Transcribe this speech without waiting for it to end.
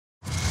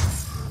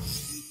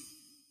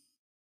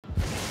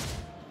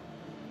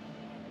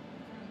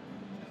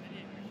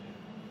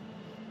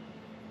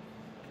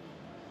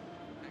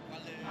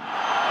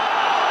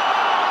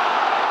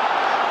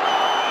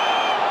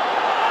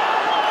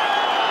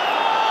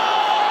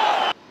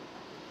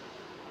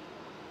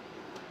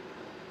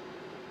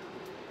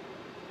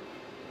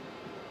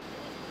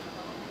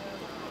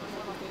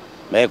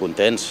Bé,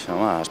 contents,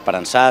 home,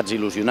 esperançats,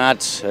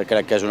 il·lusionats.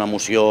 Crec que és una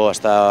emoció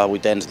estar a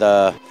vuitens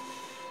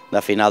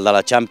de final de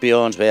la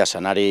Champions. Bé,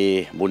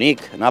 escenari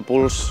bonic,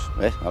 Nàpols,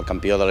 bé, el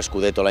campió de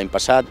l'Scudetto l'any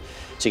passat.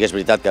 Sí que és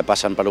veritat que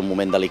passen per un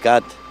moment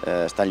delicat,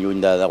 estan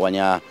lluny de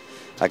guanyar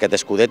aquest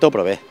Scudetto,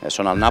 però bé,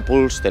 són el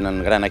Nàpols,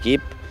 tenen gran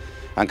equip,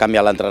 han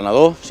canviat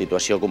l'entrenador,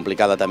 situació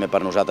complicada també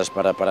per nosaltres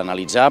per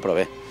analitzar, però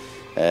bé,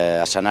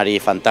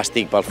 escenari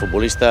fantàstic pels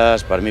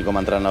futbolistes, per mi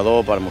com a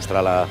entrenador, per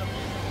mostrar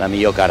la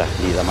millor cara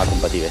i demà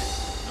competir bé.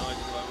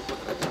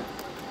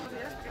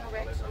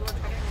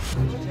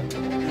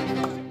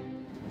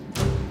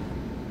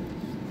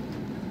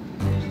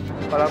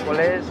 Hola,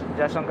 culers,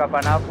 ja som cap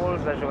a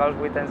Nàpols a jugar els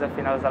vuitens de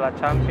finals de la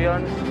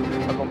Champions.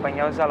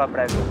 Acompanyeu-nos a la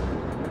prèvia.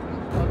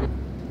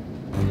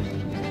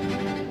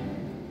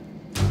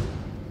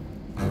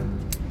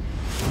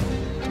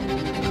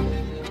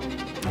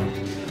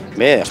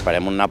 Bé,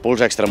 esperem un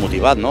Nàpols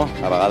extramotivat, no?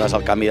 A vegades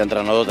el canvi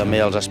d'entrenador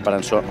també els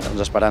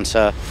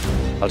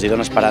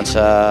dona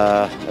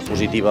esperança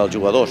positiva als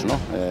jugadors, no?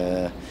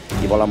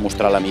 I volen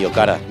mostrar la millor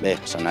cara. Bé,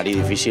 escenari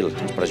difícil,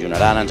 ens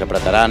pressionaran, ens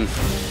apretaran,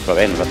 però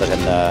bé, nosaltres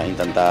hem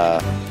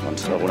d'intentar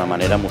d'alguna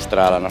manera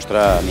mostrar la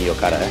nostra millor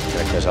cara.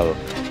 Crec que és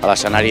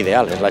l'escenari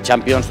ideal, és la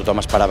Champions,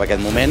 tothom esperava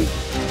aquest moment,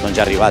 doncs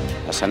ja ha arribat,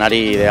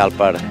 escenari ideal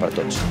per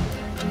tots.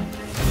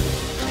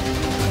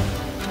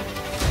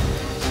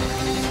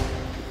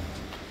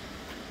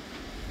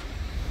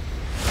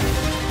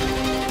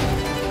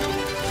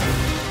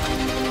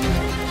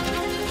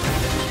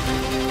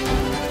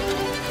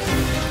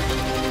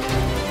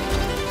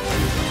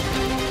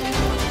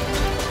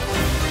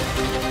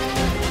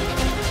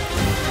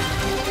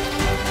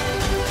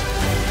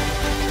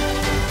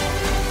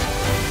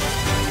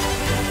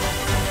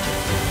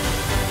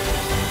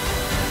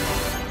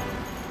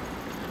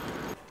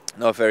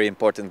 No, a very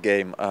important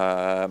game.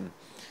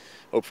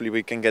 Hopefully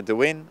we can get the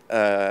win,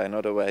 and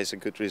otherwise a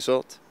good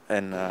result,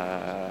 and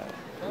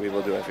we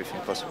will do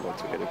everything possible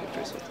to get a good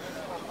result.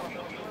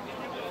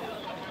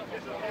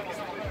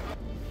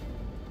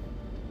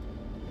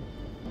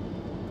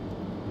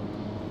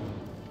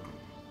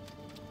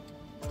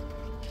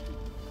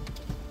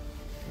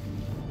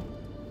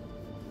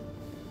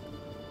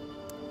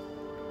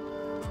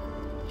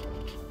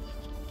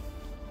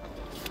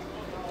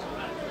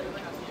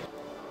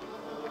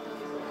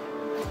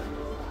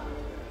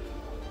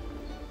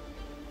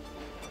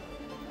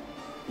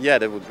 Yeah,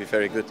 that would be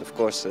very good, of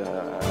course,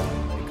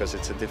 because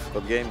it's a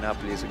difficult game.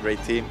 Napoli is a great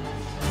team.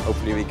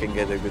 Hopefully we can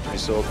get a good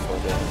result for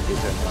the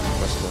return of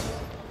Barcelona.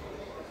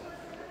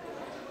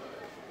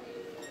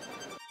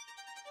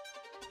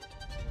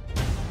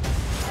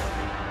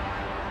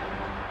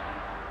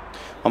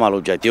 Home,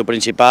 l'objectiu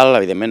principal,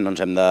 evidentment, no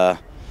ens hem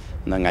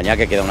d'enganyar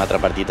que queda un altre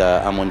partit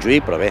a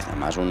Montjuïc, però bé,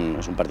 demà és un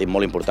partit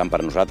molt important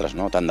per nosaltres,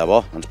 no? Tant de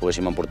bo ens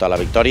poguéssim emportar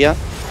la victòria.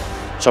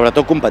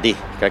 Sobretot competir.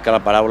 Crec que la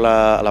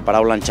paraula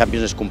en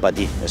Champions és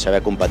competir, és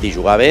saber competir,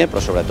 jugar bé,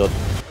 però sobretot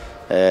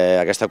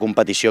aquesta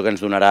competició que ens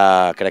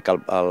donarà, crec,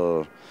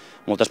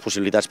 moltes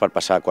possibilitats per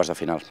passar a quarts de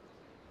final.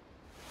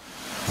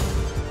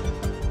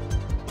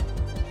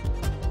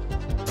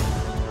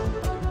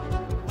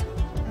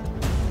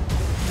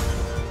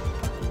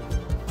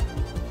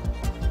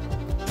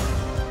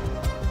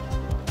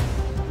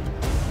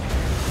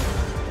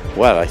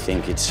 Well, I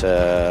think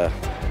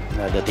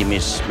the team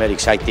is very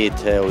excited.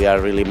 We are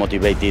really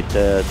motivated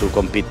to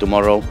compete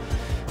tomorrow.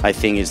 I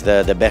think it's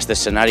the best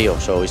scenario.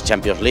 So it's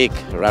Champions League,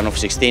 round of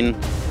 16.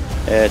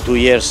 2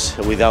 years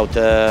without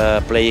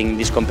playing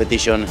this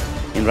competition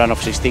in round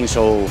of 16.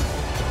 So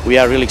we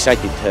are really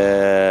excited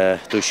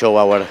to show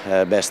our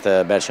best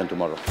version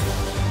tomorrow.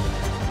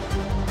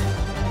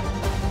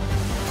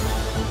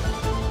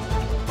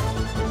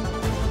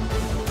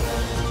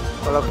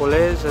 Hola,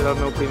 culers, és el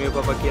meu primer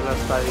cop aquí a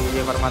l'estadi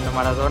Diego Armando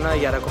Maradona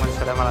i ara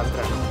començarem a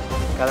l'entrenament.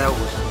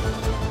 Quedeu-vos.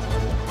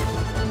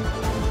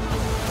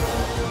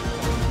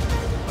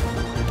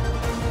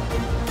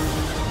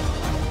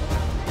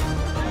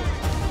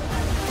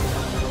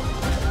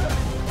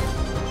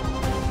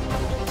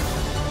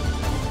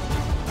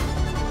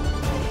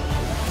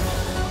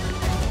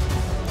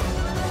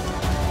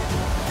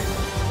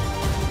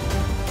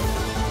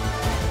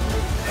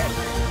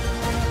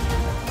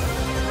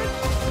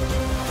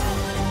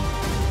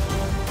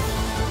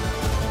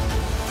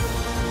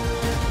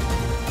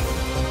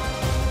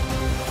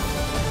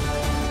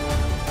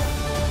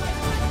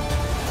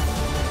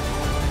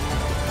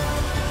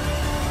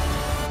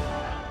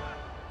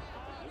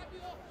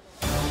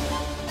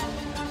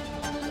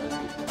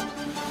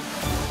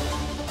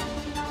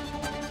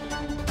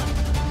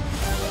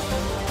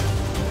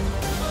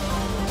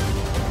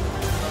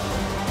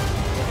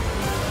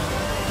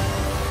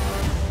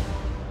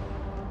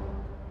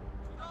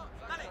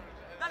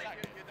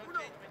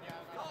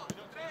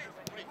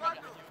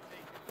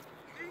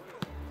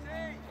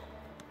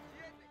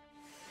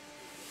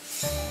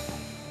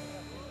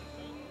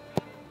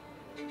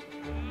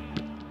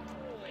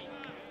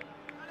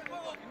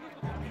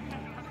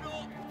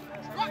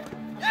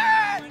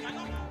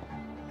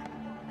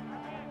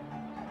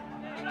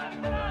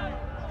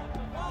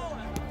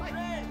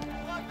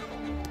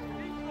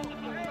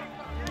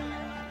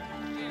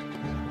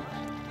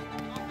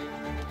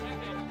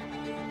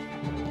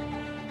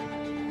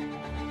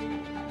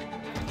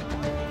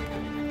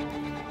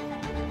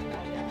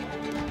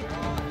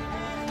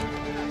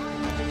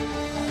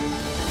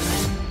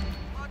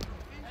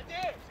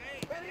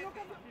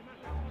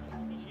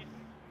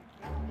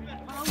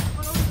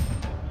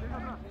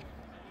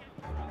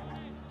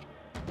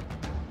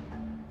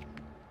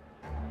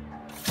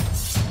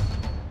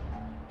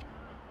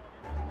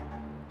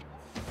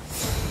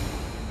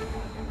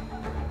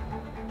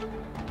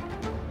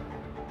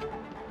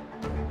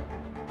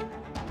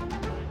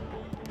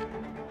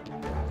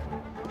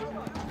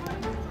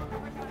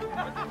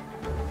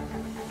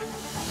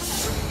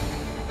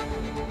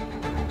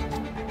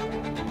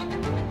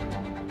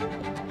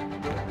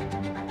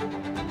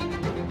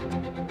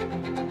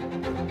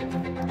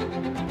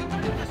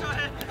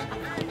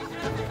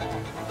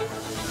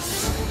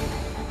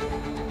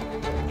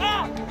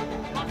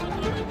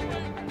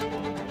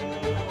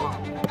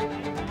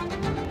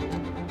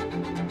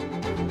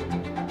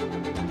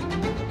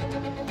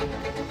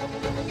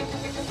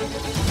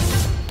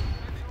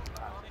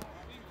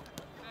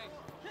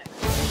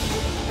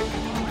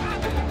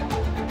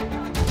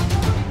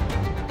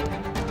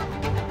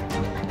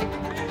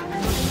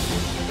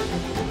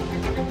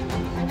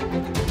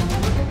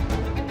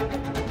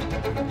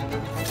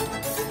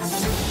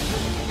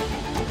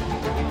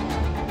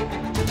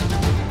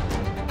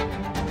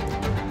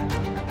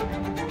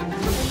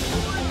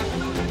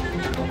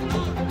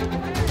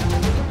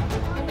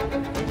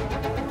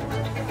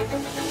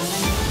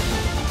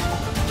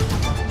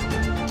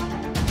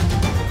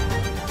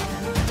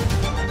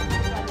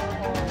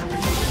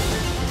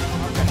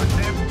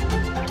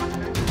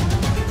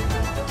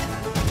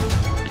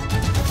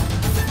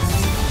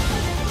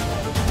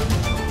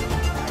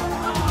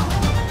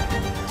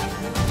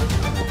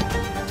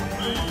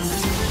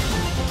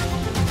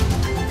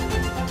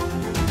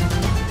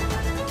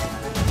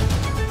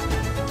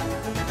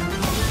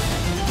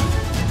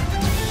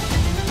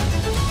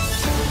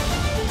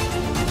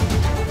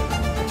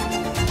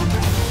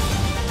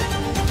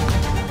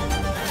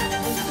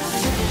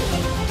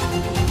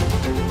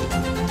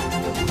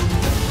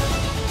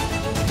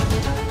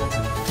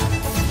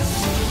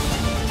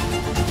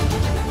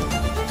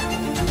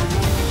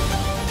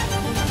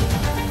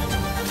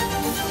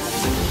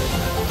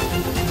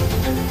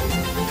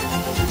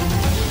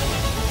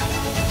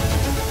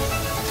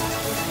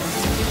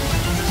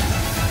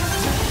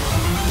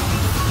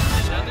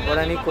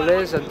 Bona nit,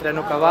 culers,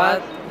 entreno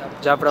acabat,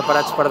 ja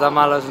preparats per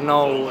demà a les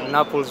 9,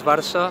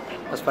 Nàpols-Barça.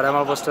 Esperem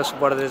el vostre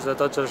suport des de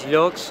tots els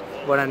llocs.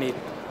 Bona nit.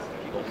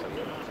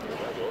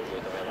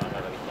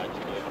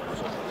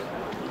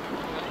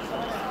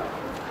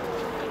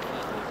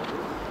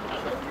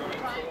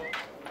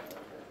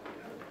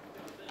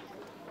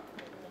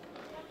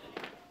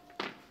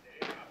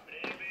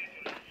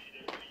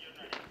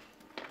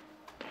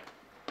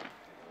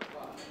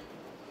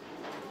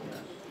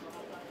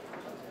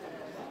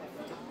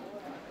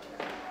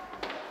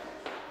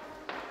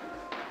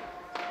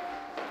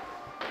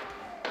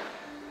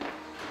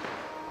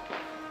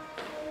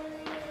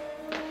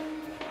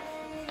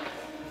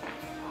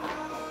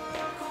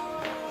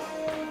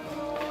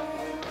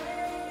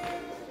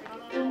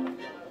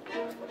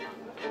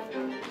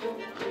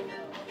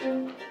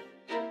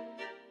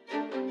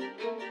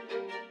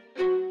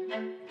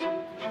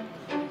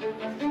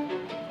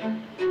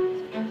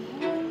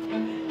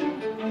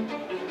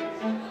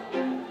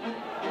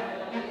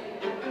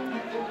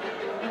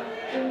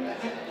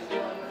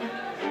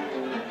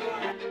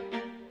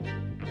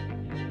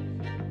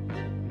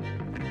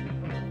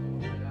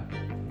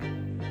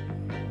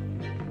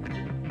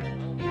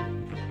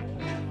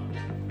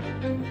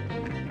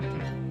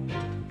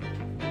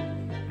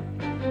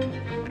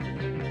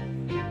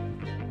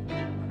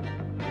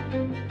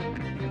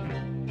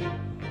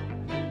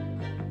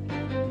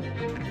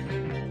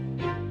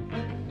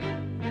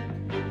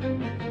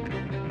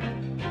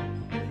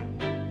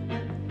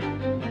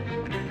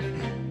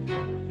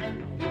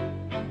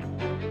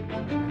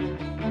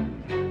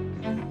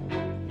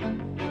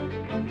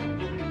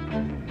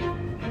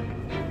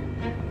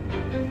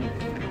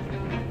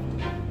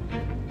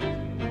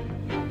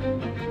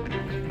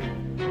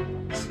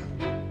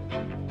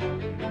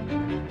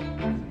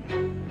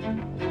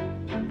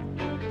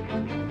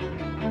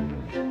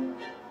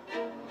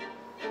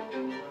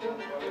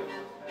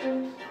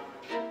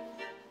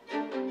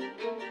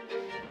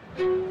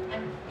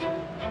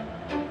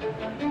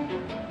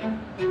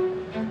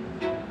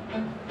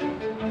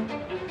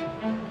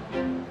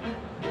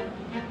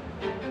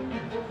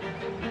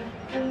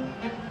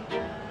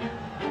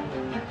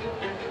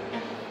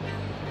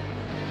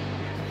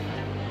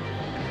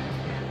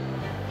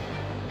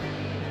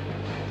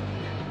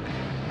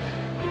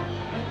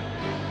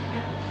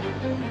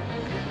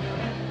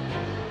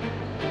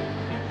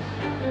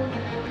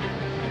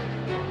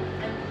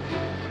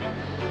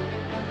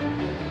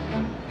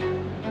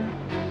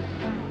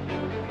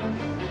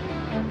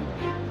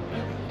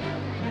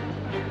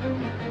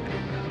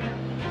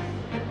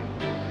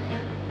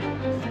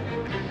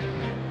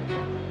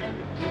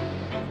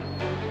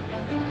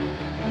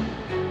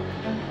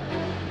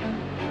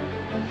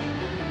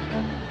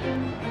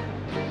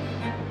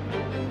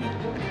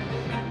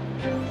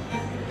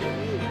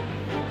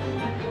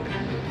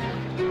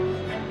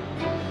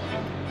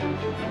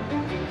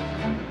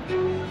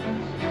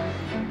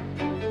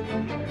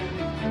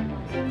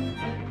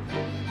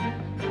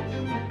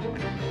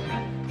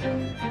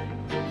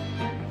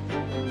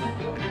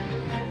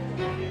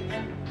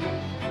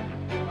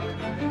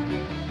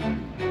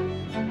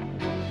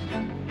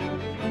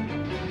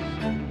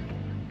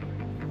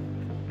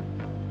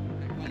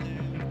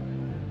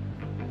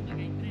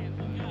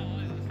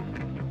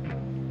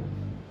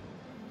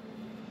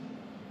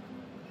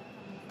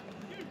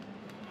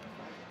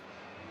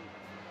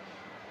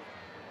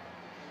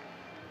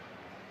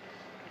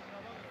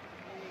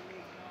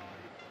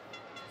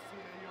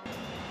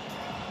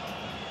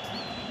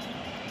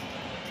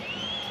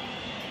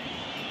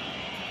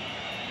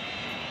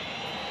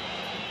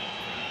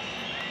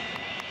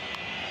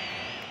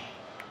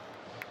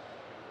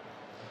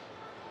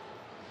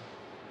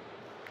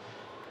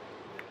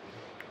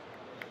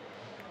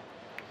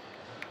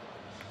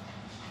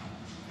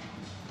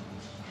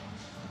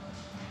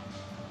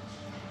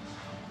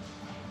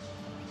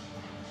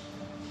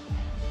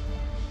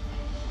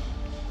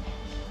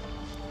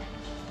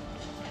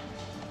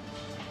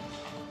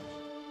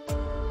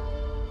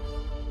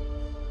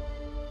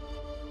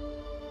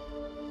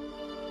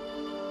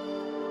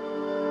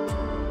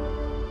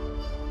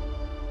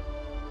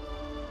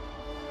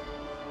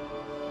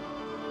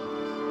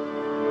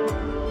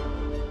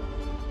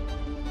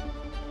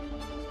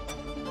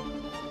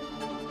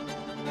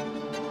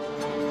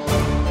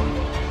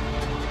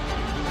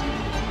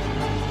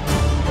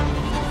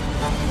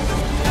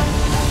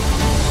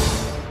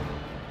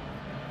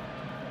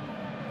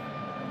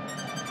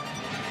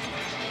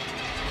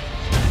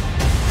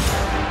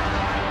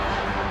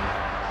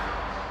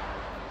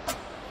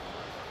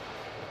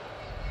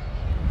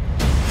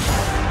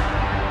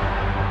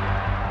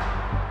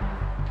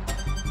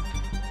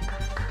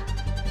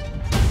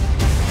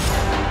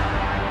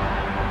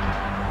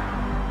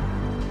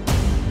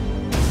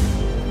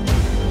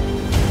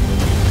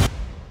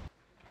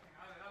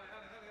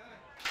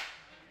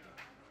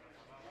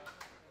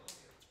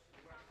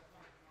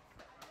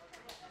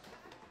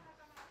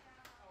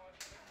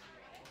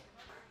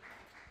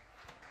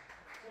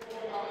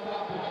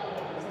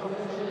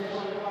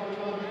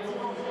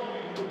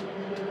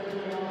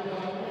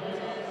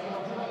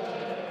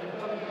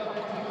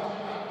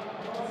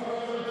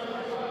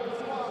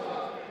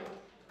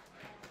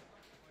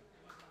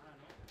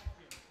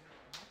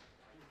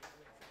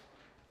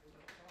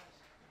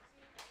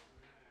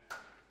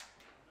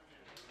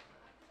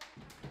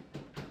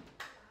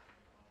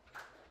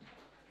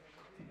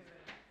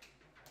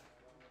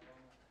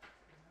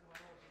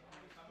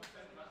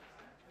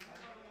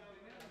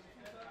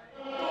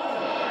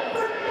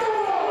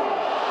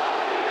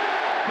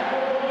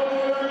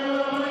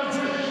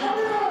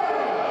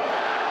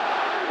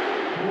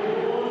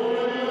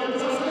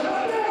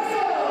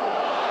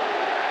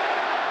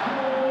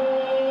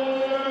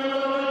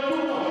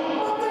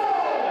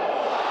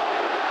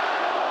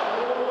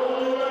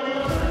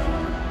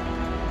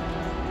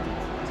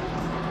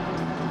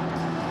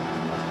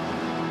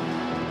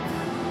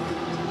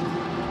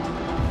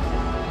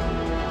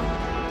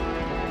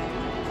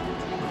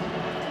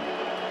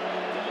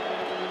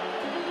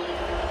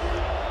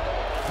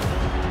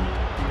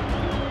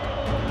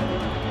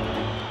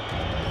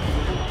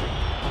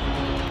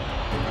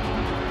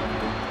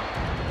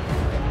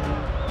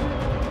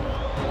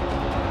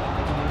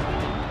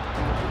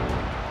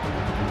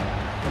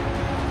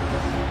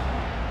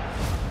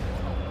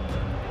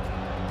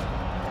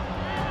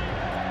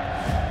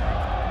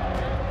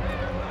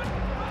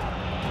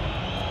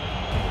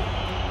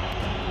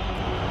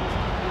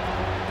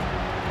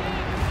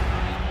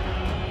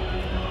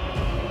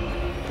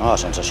 No,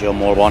 sensació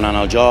molt bona en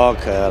el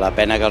joc, la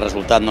pena que el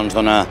resultat no ens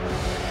dona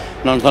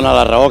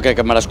la raó, crec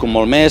que hem merescut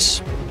molt més,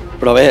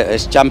 però bé,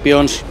 és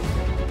Champions,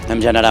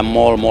 hem generat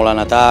molt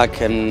en atac,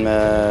 hem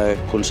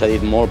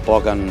concedit molt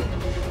poc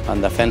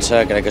en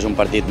defensa, crec que és un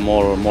partit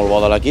molt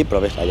bo de l'equip,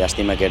 però bé, la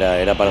llàstima que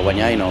era per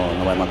guanyar i no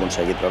ho hem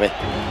aconseguit, però bé,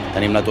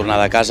 tenim la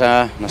tornada a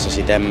casa,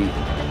 necessitem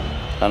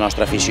la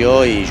nostra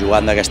afició i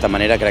jugant d'aquesta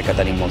manera crec que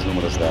tenim molts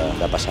números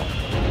de passar.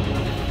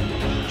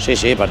 Sí,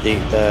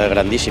 partit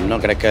grandíssim, no?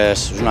 Crec que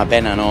és una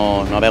pena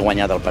no haver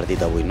guanyat el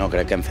partit avui, no?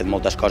 Crec que hem fet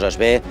moltes coses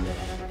bé,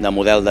 de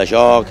model de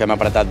joc, hem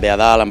apretat bé a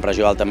dalt, en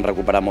pressió alta hem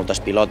recuperat moltes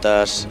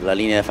pilotes, la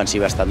línia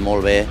defensiva ha estat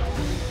molt bé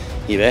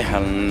i bé,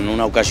 en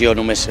una ocasió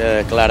només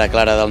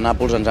clara del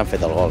Nàpols ens han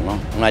fet el gol, no?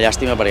 Una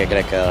llàstima perquè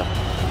crec que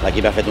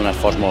l'equip ha fet un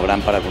esforç molt gran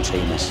per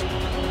aconseguir més.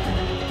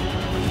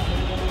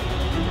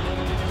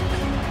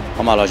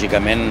 Home,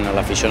 lògicament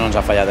l'afició no ens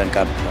ha fallat en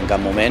cap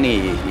moment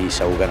i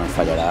segur que no ens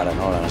fallarà ara,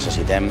 no? La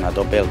necessitem a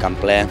tope, el camp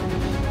ple,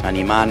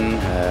 animant,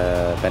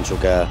 penso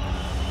que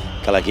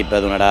l'equip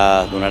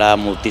donarà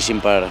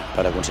moltíssim per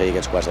aconseguir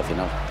aquests quarts de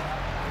final.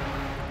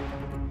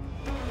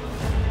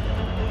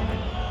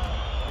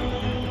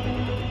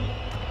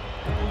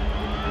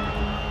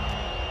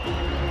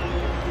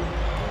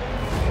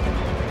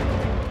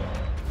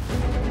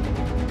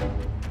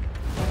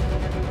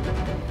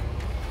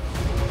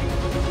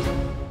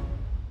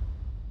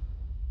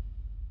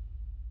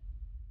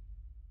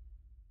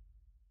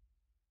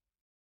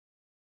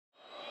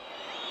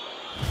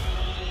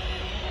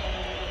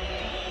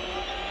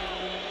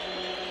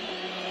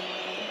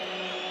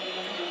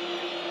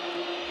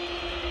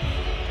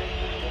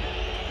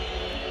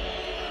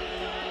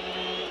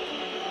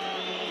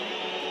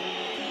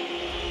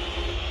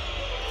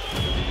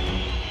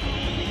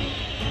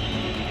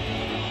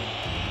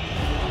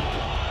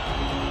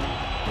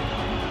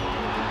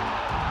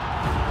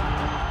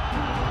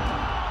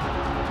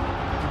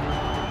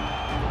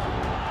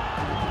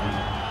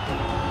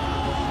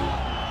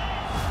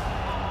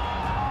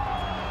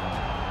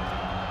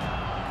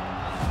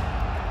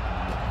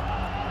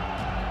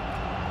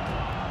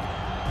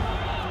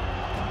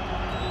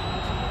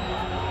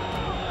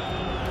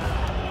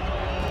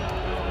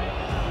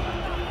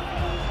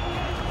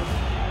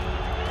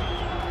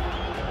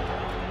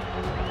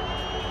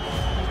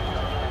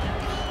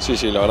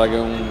 Sí, la verdad que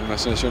es una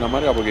sensación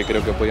amarga porque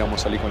creo que podíamos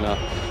salir con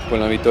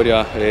la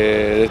victoria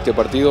de este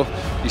partido.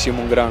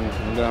 Hicimos un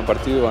gran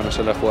partido, a no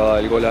ser la jugada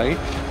del gol ahí,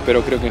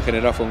 pero creo que en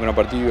general fue un gran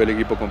partido, el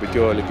equipo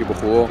compitió, el equipo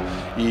jugó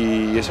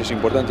y eso es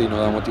importante y nos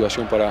da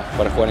motivación para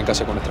jugar en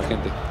casa con nuestra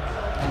gente.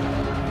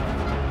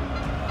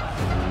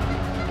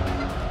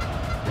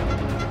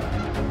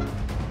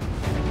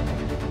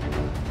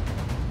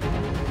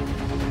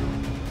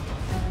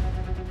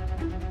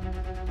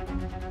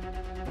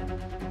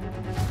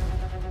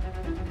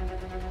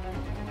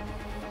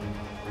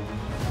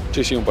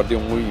 Sí, un partido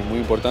muy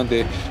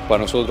importante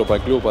para nosotros, para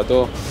el club, para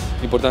todos.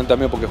 Importante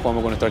también porque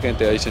jugamos con nuestra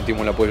gente, ahí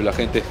sentimos el apoyo de la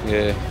gente.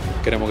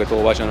 Queremos que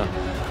todos vayan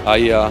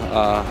ahí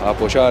a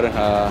apoyar,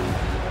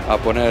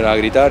 a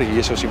gritar y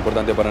eso es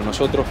importante para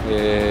nosotros,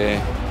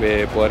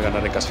 poder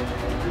ganar en casa.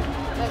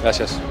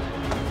 Gracias.